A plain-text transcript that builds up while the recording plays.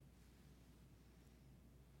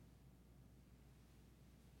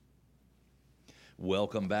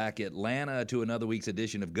Welcome back, Atlanta, to another week's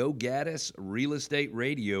edition of Go Gaddis Real Estate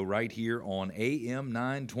Radio right here on AM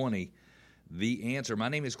 920. The Answer. My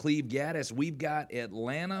name is Cleve Gaddis. We've got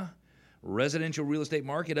Atlanta residential real estate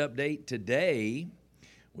market update today.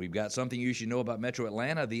 We've got something you should know about Metro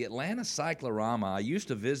Atlanta, the Atlanta Cyclorama. I used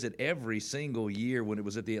to visit every single year when it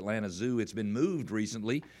was at the Atlanta Zoo. It's been moved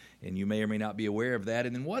recently, and you may or may not be aware of that.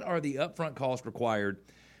 And then what are the upfront costs required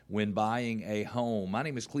when buying a home? My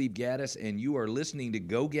name is Cleve Gaddis, and you are listening to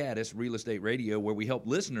Go Gaddis Real Estate Radio, where we help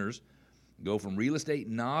listeners go from real estate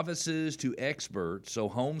novices to experts so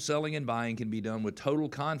home selling and buying can be done with total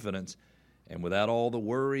confidence and without all the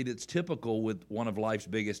worry that's typical with one of life's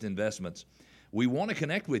biggest investments. We want to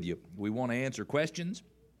connect with you. We want to answer questions.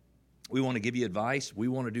 We want to give you advice. We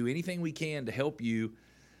want to do anything we can to help you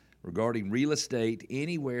regarding real estate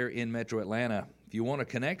anywhere in Metro Atlanta. If you want to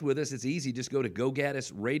connect with us, it's easy. Just go to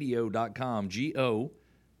gogaddisradio.com,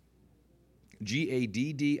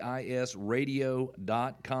 GOGADDIS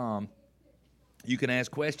radio.com. You can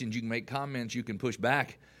ask questions. You can make comments. You can push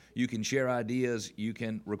back. You can share ideas. You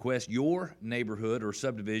can request your neighborhood or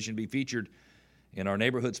subdivision be featured in our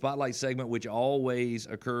Neighborhood Spotlight segment, which always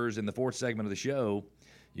occurs in the fourth segment of the show.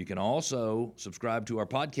 You can also subscribe to our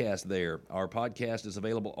podcast there. Our podcast is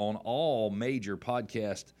available on all major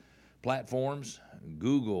podcast platforms: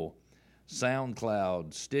 Google,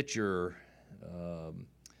 SoundCloud, Stitcher,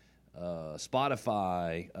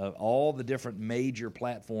 Spotify, all the different major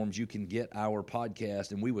platforms you can get our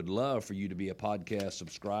podcast, and we would love for you to be a podcast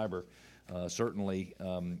subscriber. Certainly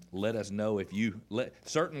let us know if you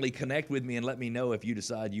certainly connect with me and let me know if you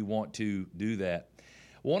decide you want to do that.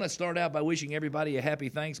 I want to start out by wishing everybody a happy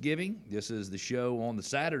Thanksgiving. This is the show on the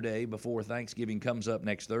Saturday before Thanksgiving comes up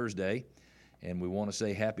next Thursday, and we want to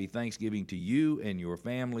say happy Thanksgiving to you and your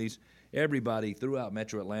families, everybody throughout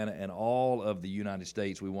Metro Atlanta and all of the United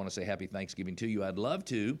States. We want to say happy Thanksgiving to you. I'd love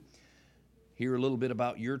to hear a little bit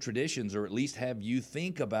about your traditions, or at least have you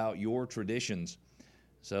think about your traditions.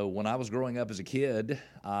 So when I was growing up as a kid,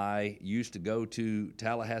 I used to go to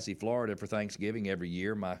Tallahassee, Florida for Thanksgiving every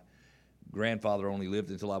year. My grandfather only lived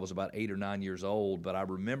until I was about 8 or 9 years old, but I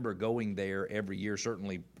remember going there every year,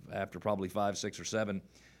 certainly after probably 5, 6, or 7.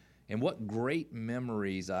 And what great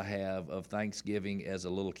memories I have of Thanksgiving as a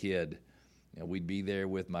little kid. You know, we'd be there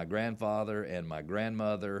with my grandfather and my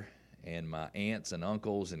grandmother and my aunts and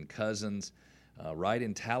uncles and cousins right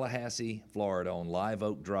in Tallahassee, Florida on Live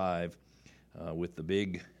Oak Drive. With the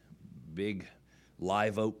big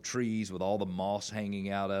live oak trees with all the moss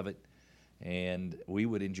hanging out of it. And we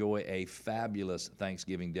would enjoy a fabulous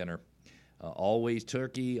Thanksgiving dinner. Always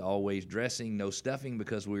turkey, always dressing, no stuffing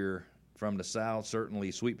because we're from the South,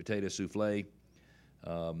 certainly sweet potato souffle,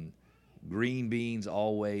 green beans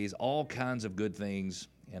always, all kinds of good things,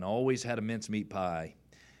 and always had a mincemeat pie.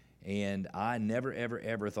 And I never, ever,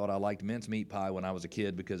 ever thought I liked mincemeat pie when I was a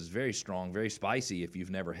kid because it's very strong, very spicy if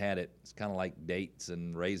you've never had it. It's kind of like dates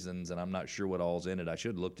and raisins, and I'm not sure what all's in it. I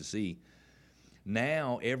should look to see.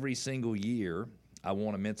 Now, every single year, I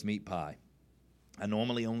want a mincemeat pie. I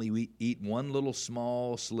normally only eat one little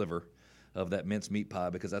small sliver of that mincemeat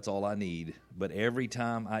pie because that's all I need. But every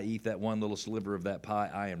time I eat that one little sliver of that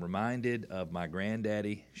pie, I am reminded of my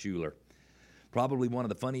granddaddy, Schuler. Probably one of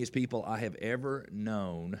the funniest people I have ever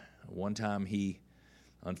known. One time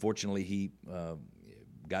unfortunately, he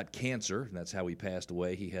got cancer. That's how he passed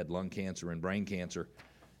away. He had lung cancer and brain cancer.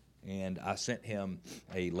 And I sent him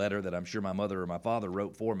a letter that I'm sure my mother or my father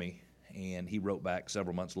wrote for me. And he wrote back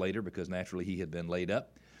several months later because naturally he had been laid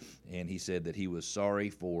up. And he said that he was sorry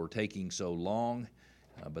for taking so long,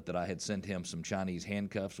 but that I had sent him some Chinese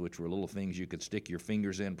handcuffs, which were little things you could stick your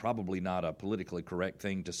fingers in. Probably not a politically correct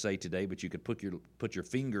thing to say today, but you could put your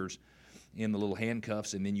fingers in the little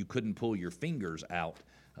handcuffs, and then you couldn't pull your fingers out.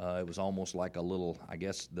 It was almost like a little, I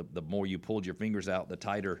guess, the more you pulled your fingers out, the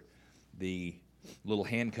tighter the little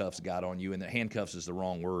handcuffs got on you. And the handcuffs is the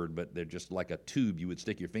wrong word, but they're just like a tube you would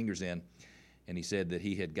stick your fingers in. And he said that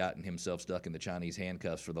he had gotten himself stuck in the Chinese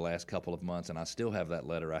handcuffs for the last couple of months, and I still have that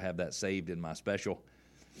letter. I have that saved in my special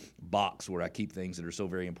box where I keep things that are so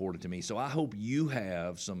very important to me. So I hope you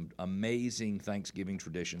have some amazing Thanksgiving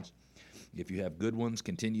traditions. If you have good ones,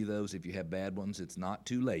 continue those. If you have bad ones, it's not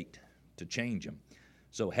too late to change them.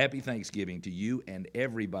 So happy Thanksgiving to you and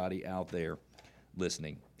everybody out there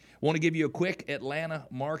listening. Want to give you a quick Atlanta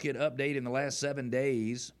market update. In the last 7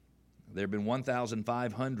 days, there have been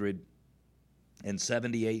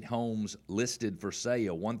 1,578 homes listed for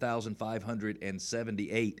sale,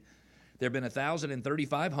 1,578. There have been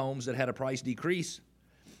 1,035 homes that had a price decrease.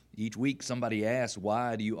 Each week somebody asks,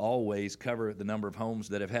 why do you always cover the number of homes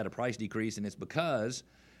that have had a price decrease? And it's because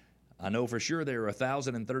I know for sure there are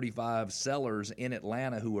 1,035 sellers in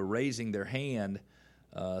Atlanta who are raising their hand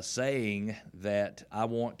saying that I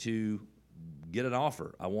want to get an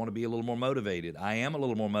offer. I want to be a little more motivated. I am a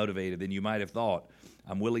little more motivated than you might have thought.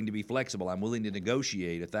 I'm willing to be flexible. I'm willing to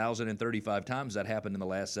negotiate. 1,035 times that happened in the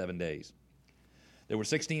last 7 days. There were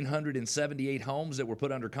 1,678 homes that were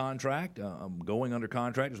put under contract. Going under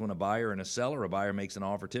contract is when a buyer and a buyer makes an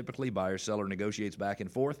offer typically. Buyer-seller negotiates back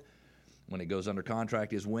and forth. When it goes under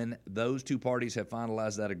contract is when those two parties have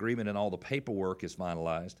finalized that agreement and all the paperwork is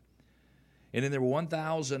finalized. And then there were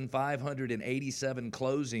 1,587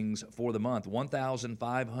 closings for the month.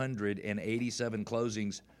 1,587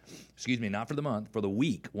 closings, not for the month, for the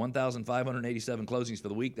week. 1,587 closings for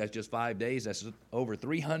the week. That's just 5 days. That's over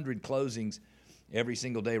 300 closings every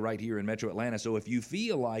single day right here in Metro Atlanta. So if you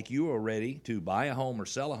feel like you are ready to buy a home or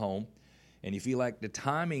sell a home, and you feel like the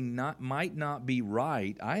timing might not be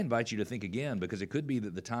right, I invite you to think again, because it could be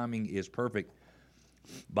that the timing is perfect.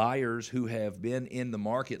 Buyers who have been in the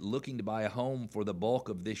market looking to buy a home for the bulk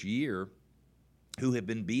of this year, who have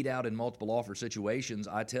been beat out in multiple offer situations,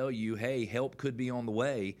 I tell you, hey, help could be on the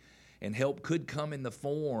way, and help could come in the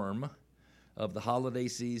form of the holiday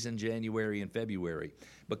season, January and February.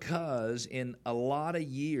 Because in a lot of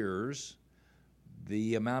years,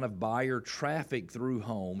 the amount of buyer traffic through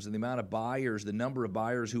homes and the amount of buyers, the number of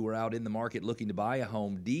buyers who are out in the market looking to buy a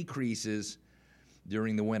home decreases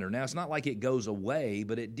during the winter. Now, it's not like it goes away,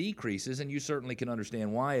 but it decreases, and you certainly can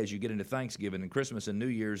understand why as you get into Thanksgiving and Christmas and New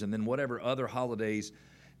Year's and then whatever other holidays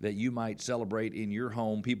that you might celebrate in your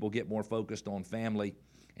home. People get more focused on family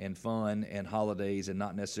and fun and holidays and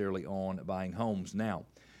not necessarily on buying homes. Now,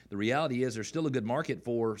 the reality is there's still a good market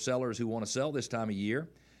for sellers who want to sell this time of year,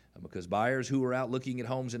 because buyers who are out looking at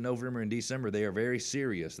homes in November and December, they are very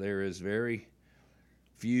serious. There is very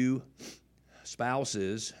few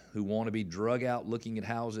spouses who want to be drug out looking at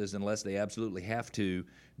houses unless they absolutely have to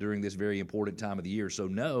during this very important time of the year. So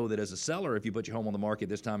know that as a seller, if you put your home on the market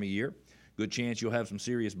this time of year, good chance you'll have some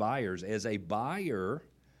serious buyers. As a buyer,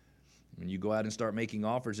 when you go out and start making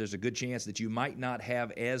offers, there's a good chance that you might not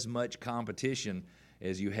have as much competition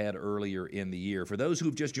as you had earlier in the year. For those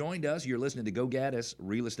who've just joined us, you're listening to Go Gaddis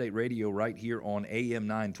Real Estate Radio right here on AM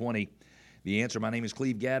 920. The Answer. My name is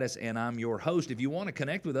Cleve Gaddis, and I'm your host. If you want to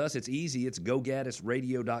connect with us, it's easy. It's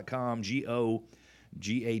GoGaddisRadio.com,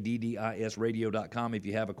 GoGaddis Radio.com. If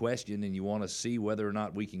you have a question and you want to see whether or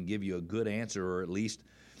not we can give you a good answer, or at least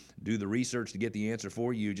do the research to get the answer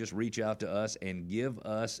for you, just reach out to us and give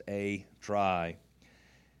us a try.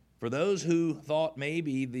 For those who thought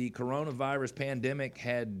maybe the coronavirus pandemic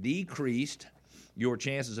had decreased your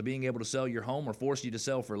chances of being able to sell your home or forced you to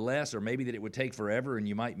sell for less, or maybe that it would take forever and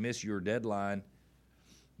you might miss your deadline,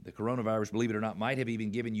 the coronavirus, believe it or not, might have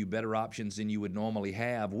even given you better options than you would normally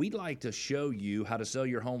have. We'd like to show you how to sell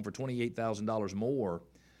your home for $28,000 more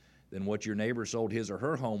than what your neighbor sold his or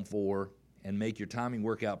her home for, and make your timing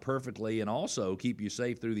work out perfectly and also keep you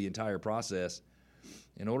safe through the entire process.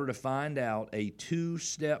 In order to find out a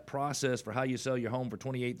two-step process for how you sell your home for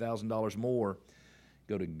 $28,000 more,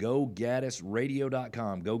 go to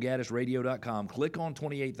GoGaddisRadio.com, GoGaddisRadio.com, click on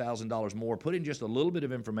 $28,000 more, put in just a little bit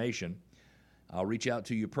of information. I'll reach out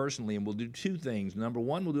to you personally, and we'll do two things. Number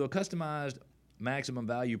one, we'll do a customized maximum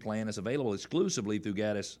value plan that's available exclusively through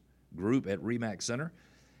Gaddis Group at RE/MAX Center,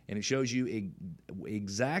 and it shows you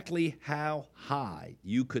exactly how high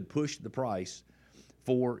you could push the price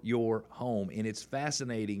for your home. And it's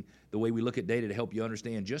fascinating the way we look at data to help you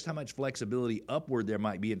understand just how much flexibility upward there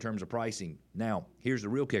might be in terms of pricing. Now, here's the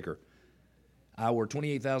real kicker. Our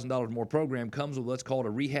 $28,000 more program comes with what's called a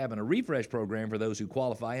rehab and a refresh program for those who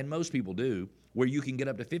qualify, and most people do, where you can get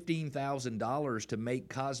up to $15,000 to make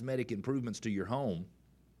cosmetic improvements to your home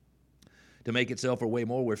to make it sell for way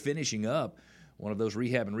more. We're finishing up one of those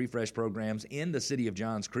rehab and refresh programs in the city of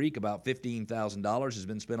Johns Creek. About $15,000 has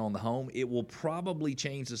been spent on the home. It will probably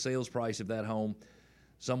change the sales price of that home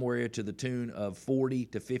somewhere to the tune of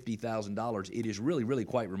 $40,000 to $50,000. It is really, really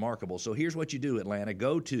quite remarkable. So here's what you do, Atlanta.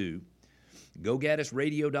 Go to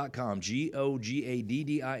GoGaddisRadio.com,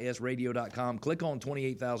 GoGaddis Radio.com. Click on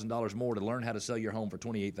 $28,000 more to learn how to sell your home for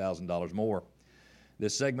 $28,000 more.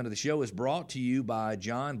 This segment of the show is brought to you by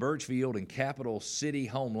John Birchfield and Capital City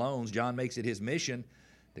Home Loans. John makes it his mission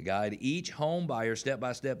to guide each home buyer step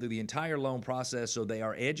by step through the entire loan process so they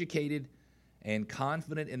are educated and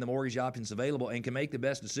confident in the mortgage options available and can make the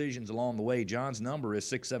best decisions along the way. John's number is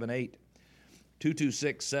 678-226-7887,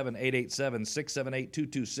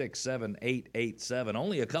 678-226-7887.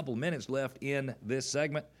 Only a couple minutes left in this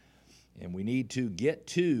segment, and we need to get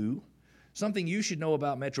to Something you should know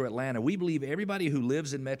about Metro Atlanta. We believe everybody who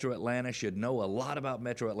lives in Metro Atlanta should know a lot about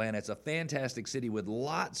Metro Atlanta. It's a fantastic city with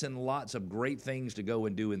lots and lots of great things to go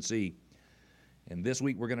and do and see. And this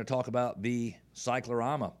week we're going to talk about the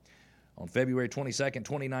Cyclorama. On February 22nd,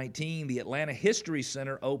 2019, the Atlanta History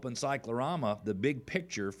Center opened Cyclorama, the big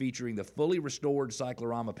picture featuring the fully restored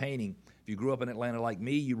Cyclorama painting. If you grew up in Atlanta like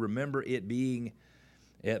me, you remember it being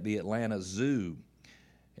at the Atlanta Zoo.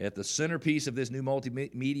 At the centerpiece of this new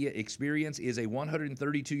multimedia experience is a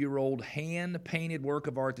 132-year-old hand-painted work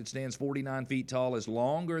of art that stands 49 feet tall, is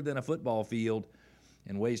longer than a football field,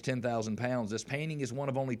 and weighs 10,000 pounds. This painting is one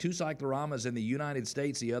of only 2 cycloramas in the United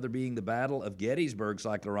States, the other being the Battle of Gettysburg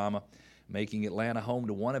cyclorama, making Atlanta home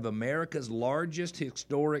to one of America's largest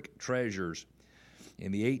historic treasures.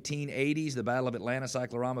 In the 1880s, the Battle of Atlanta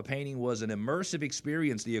cyclorama painting was an immersive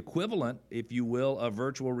experience, the equivalent, if you will, of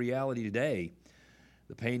virtual reality today.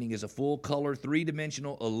 The painting is a full-color,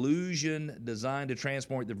 three-dimensional illusion designed to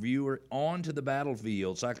transport the viewer onto the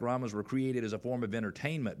battlefield. Cycloramas were created as a form of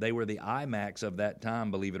entertainment. They were the IMAX of that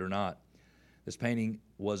time, believe it or not. This painting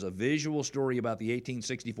was a visual story about the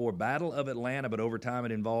 1864 Battle of Atlanta, but over time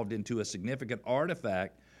it evolved into a significant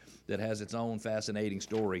artifact that has its own fascinating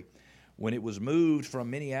story. When it was moved from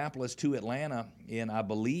Minneapolis to Atlanta in, I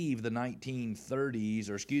believe, the 1930s,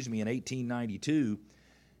 in 1892,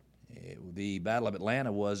 the Battle of Atlanta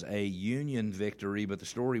was a Union victory, but the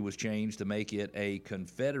story was changed to make it a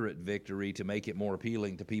Confederate victory to make it more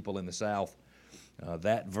appealing to people in the South.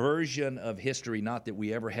 That version of history, not that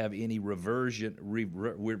we ever have any reversions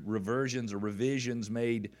or revisions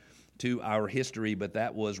made to our history, but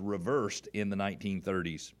that was reversed in the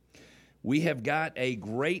 1930s. We have got a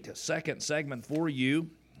great second segment for you.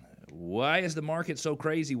 Why is the market so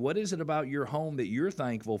crazy? What is it about your home that you're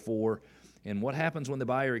thankful for? And what happens when the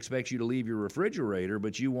buyer expects you to leave your refrigerator,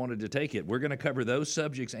 but you wanted to take it? We're going to cover those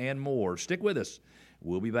subjects and more. Stick with us.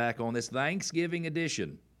 We'll be back on this Thanksgiving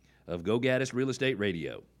edition of Go Gaddis Real Estate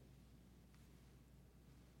Radio.